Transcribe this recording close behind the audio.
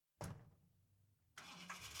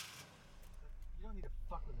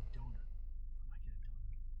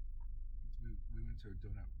to a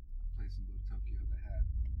donut place in Little Tokyo that had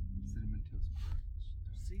cinnamon toast crunch.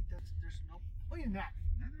 See, there's no point in that.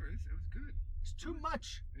 Yeah, there is. It was good. It's too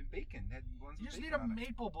much. And bacon. They had ones You with just need bacon a on it.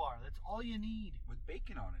 maple bar. That's all you need. With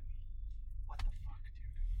bacon on it. What the fuck, dude?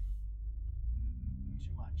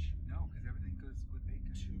 Too much. No, because everything goes with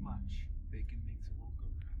bacon. Too much. Bacon makes the world go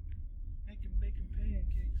round. Making bacon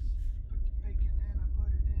pancakes. Put the bacon in, I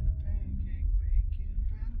put it in a pancake. Bacon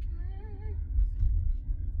pancakes.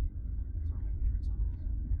 That's one of my favorite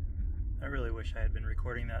songs. I really wish I had been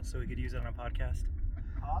recording that so we could use it on a podcast.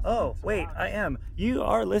 Awesome. Oh, That's wait, loud. I am. You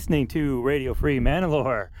are listening to Radio Free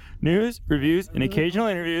Mandalore. News, reviews, and occasional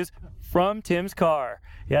interviews from Tim's car.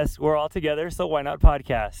 Yes, we're all together, so why not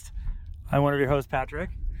podcast? I'm one of your hosts,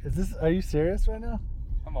 Patrick. Are you serious right now?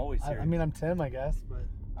 I'm always serious. I mean, I'm Tim, I guess, but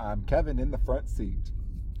I'm Kevin in the front seat.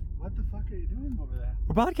 what the fuck are you doing over there?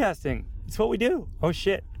 We're podcasting. It's what we do. Oh,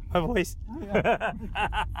 shit. My voice. Oh, yeah.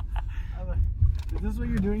 Is this what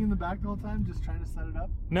you're doing in the back the whole time? Just trying to set it up?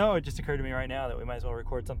 No, it just occurred to me right now that we might as well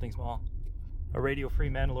record something small. A Radio Free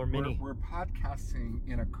Mandalore mini. We're podcasting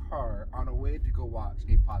in a car on a way to go watch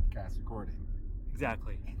a podcast recording.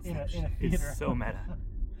 Exactly. In a theater. It's so meta.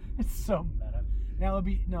 It's so meta. Now it'd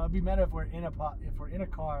be meta if we're in a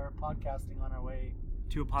car podcasting on our way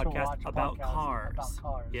To a watch podcast a about podcast cars. about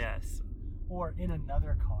cars. Yes. or in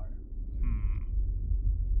another car.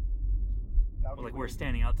 That would Well, be like we're weird.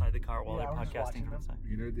 standing outside the car while Yeah, they're we're just podcasting watching from them. inside.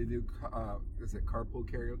 You know they do, is it carpool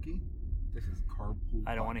karaoke? This is carpool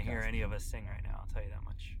I don't want to hear podcasting. any of us sing right now. I'll tell you that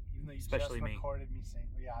much. Even though you especially just me. recorded me sing.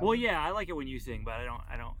 Yeah. Well, yeah, I like it when you sing, but I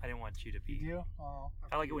didn't want you to be. You do? Oh.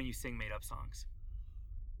 I like it when you sing made up songs.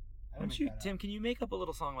 I Why didn't don't you, make that Tim? up. Can you make up a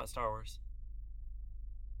little song about Star Wars?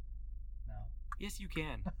 No. Yes, you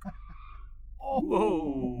can. Oh.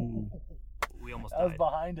 Whoa. We almost That was died.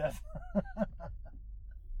 behind us.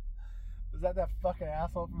 Was that fucking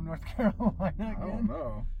asshole from North Carolina I again? don't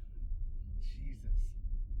know. Jesus.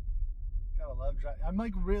 Gotta love driving. I'm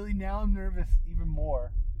like really now I'm nervous even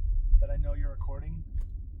more that I know you're recording,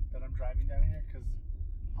 that I'm driving down here, because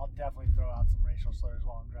I'll definitely throw out some racial slurs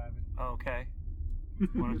while I'm driving. Okay.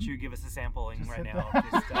 Why don't you give us a sampling Just right hit now the-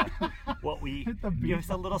 of just what we Hit the give beat us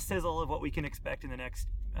a little sizzle of what we can expect in the next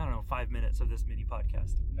 5 minutes of this mini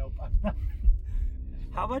podcast. Nope.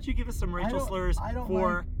 How about you give us some racial don't- slurs I don't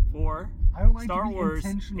for I don't like Star to be Wars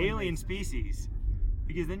intentionally alien racist. species?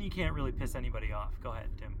 Because then you can't really piss anybody off. Go ahead,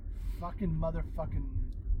 Tim. Fucking motherfucking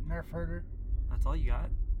nerf herder. That's all you got?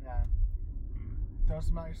 Yeah. Throw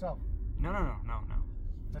some out yourself. No.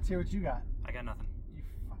 Let's hear what you got. I got nothing. You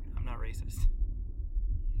fucking. I'm not racist.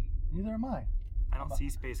 Neither am I. I don't see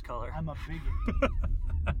space color. I'm a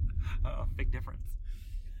bigot. Big difference.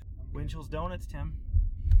 Winchell's Donuts, Tim.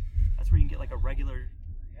 That's where you can get like a regular,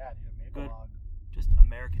 Yeah, dude, a maple Good. log. just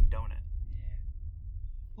American donut. Yeah.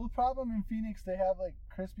 Well, the problem in Phoenix, they have like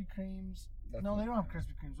Krispy Kremes. That's No, they not don't have bad.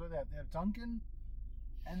 Krispy Kremes. What do they have? They have Dunkin',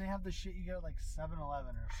 and they have the shit you get at like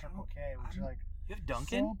 7-Eleven or Circle K, which are like You have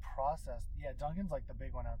Dunkin'? so processed. Yeah, Dunkin's like the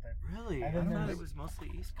big one out there. Really? And I then thought there's- it was mostly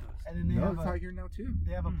East Coast. And then they No, have it's a, out here now too.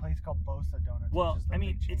 they have a place called Bosa Donuts. Well, which is the I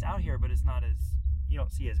mean, big it's chain. out here, but it's not as, you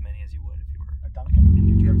don't see as many as you would if you were A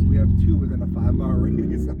Dunkin'? We have two within a 5-mile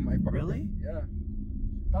radius of my apartment. Really? Yeah.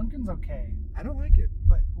 Dunkin's okay, I don't like it.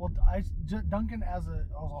 but Dunkin' as a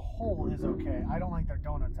whole is okay. I don't like their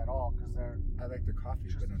donuts at all because they're I like the coffee,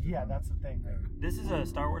 just, but not the yeah, donut. that's the thing. Yeah. This is a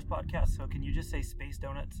Star Wars podcast, so can you just say space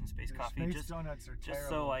donuts and space Their coffee? space just donuts are just terrible.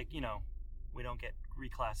 so, like, we don't get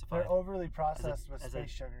reclassified They're overly processed with as space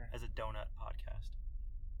sugar. as a donut podcast.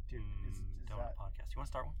 Dude, is Donut that, podcast. You want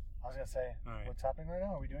to start one? I was gonna say, All right. what's happening right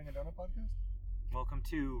now? Are we doing a donut podcast? Welcome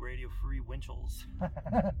to Radio Free Winchell's.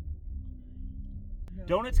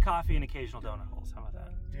 Donuts, coffee, and occasional donut holes. How about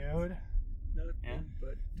that? Dude. Yeah.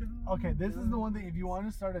 Okay, this is the one thing. If you want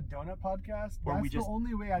to start a donut podcast, Or we that's just- the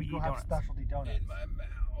only way we I'd eat go have donuts. specialty donuts. In my mouth.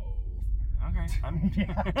 Okay.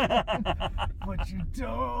 Put your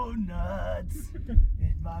donuts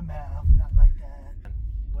in my mouth, not like that.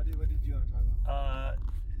 What did you want to talk about?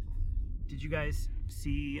 Did you guys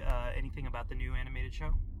see anything about the new animated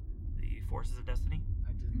show, The Forces of Destiny?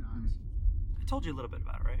 I did not. I told you a little bit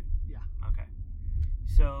about it, right? Yeah. Okay.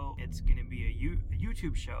 So it's going to be a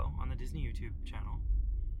YouTube show on the Disney YouTube channel,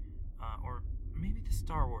 or maybe the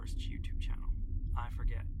Star Wars YouTube channel. I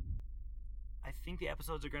forget. I think the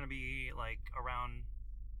episodes are going to be like around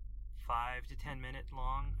 5 to 10 minute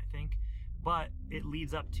long, I think. But it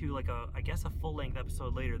leads up to like a full-length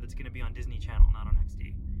episode later that's going to be on Disney Channel, not on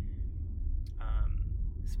XD.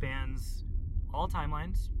 Spans all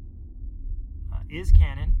timelines, is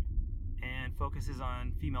canon, and focuses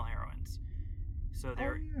on female heroines. So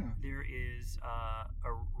there is a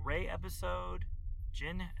Rey episode,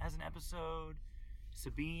 Jin has an episode,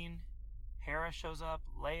 Sabine, Hera shows up,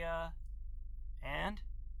 Leia, and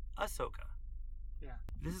Ahsoka. Yeah.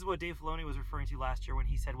 This is what Dave Filoni was referring to last year when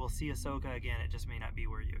he said we'll see Ahsoka again. It just may not be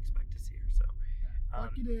where you expect to see her. So,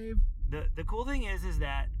 Fuck you, Dave. the cool thing is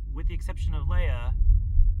that with the exception of Leia,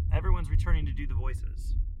 everyone's returning to do the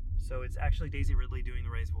voices. So it's actually Daisy Ridley doing the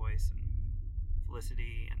Rey's voice and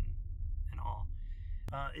Felicity and all.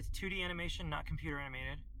 It's 2D animation, not computer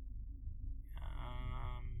animated.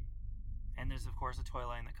 And there's of course a toy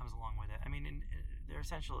line that comes along with it. I mean, they're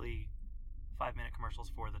essentially 5-minute commercials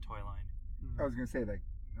for the toy line. I was gonna say that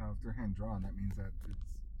if they're hand drawn, that means that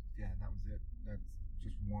that was it. That's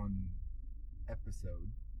just one episode.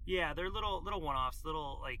 Yeah, they're little one-offs,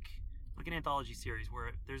 little like an anthology series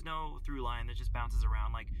where there's no through line that just bounces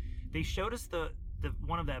around. Like they showed us the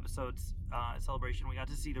one of the episodes Celebration. We got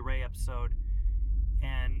to see the Rey episode,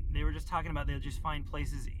 and they were just talking about they'll just find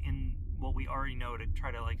places in what we already know to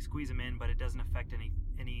try to like squeeze them in, but it doesn't affect any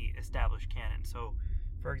established canon. So,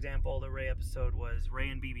 for example, the Rey episode was Rey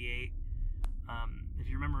and BB-8. If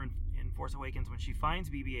you remember in Force Awakens, when she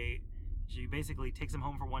finds BB-8, she basically takes him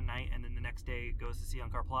home for one night, and then the next day goes to see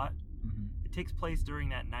Unkar Plutt. Mm-hmm. It takes place during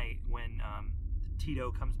that night when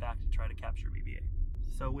Tito comes back to try to capture BB-8.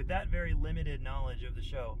 So, with that very limited knowledge of the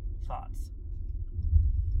show, thoughts?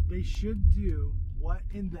 They should do What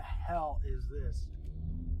in the Hell Is This?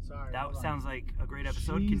 Sorry. That sounds like a great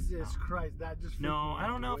episode. Jesus Christ, that just freaked me No, I out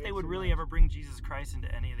don't know if way they would too really much. ever bring Jesus Christ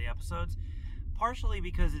into any of the episodes. Partially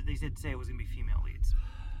because they did say it was going to be female leads.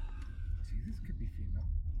 Jesus could be female.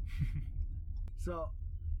 So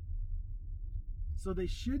they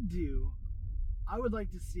should do. I would like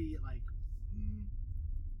to see like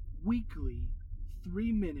weekly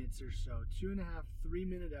 3 minutes or so, 2.5,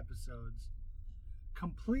 3-minute episodes,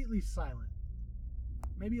 completely silent.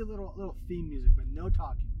 Maybe a little theme music, but no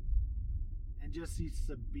talking. And just see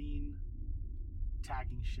Sabine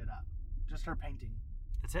tagging shit up. Just her painting.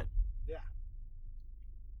 That's it? Yeah.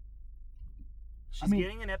 She's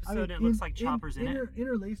getting an episode and it looks like Chopper's in it.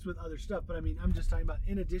 Interlaced with other stuff, but I mean, I'm just talking about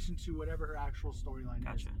in addition to whatever her actual storyline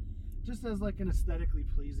Gotcha. is. Just as like an aesthetically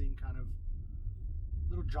pleasing kind of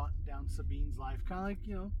little jaunt down Sabine's life. Kind of like,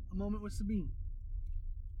 a moment with Sabine.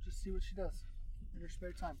 Just see what she does in her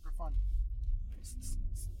spare time for fun.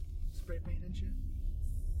 Spray paint and shit.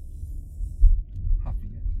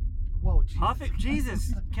 Huffing it. Whoa, Jesus. Huff it,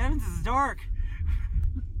 Jesus! Kevin's is dark!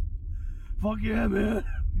 Fuck yeah, man.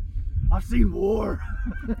 I've seen war.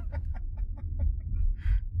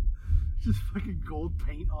 Just fucking gold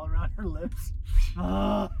paint all around her lips.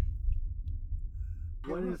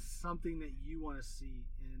 What is something that you want to see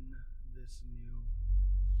in this new?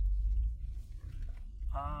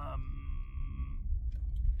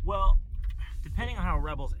 Well, depending on how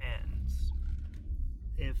Rebels ends,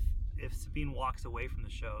 if Sabine walks away from the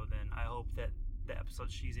show, then I hope that the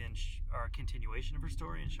episodes she's in are a continuation of her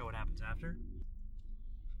story and show what happens after.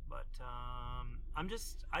 But I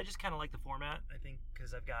just kind of like the format. I think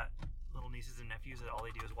because I've got little nieces and nephews that all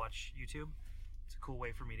they do is watch YouTube. It's a cool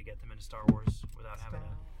way for me to get them into Star Wars without having to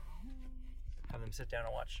have them sit down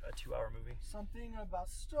and watch a 2-hour movie. Something about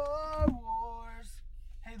Star Wars.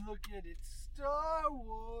 Hey, look at it, Star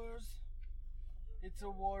Wars. It's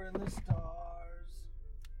a war in the stars.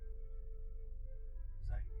 Is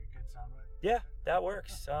that your good soundbite? Yeah, that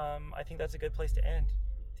works. I think that's a good place to end.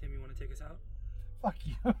 Tim, you want to take us out? Fuck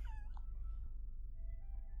you.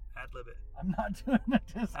 Ad-lib it. I'm not doing a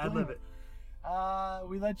disclaimer. Ad-lib it.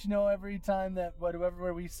 We let you know every time that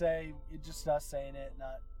whatever we say, it's just us saying it,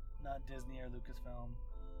 not Disney or Lucasfilm.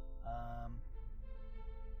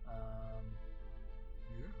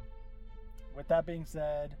 Yeah. With that being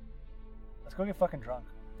said, let's go get fucking drunk.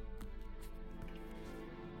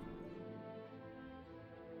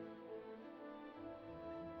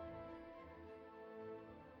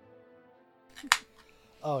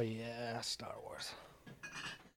 Oh yeah, Star Wars.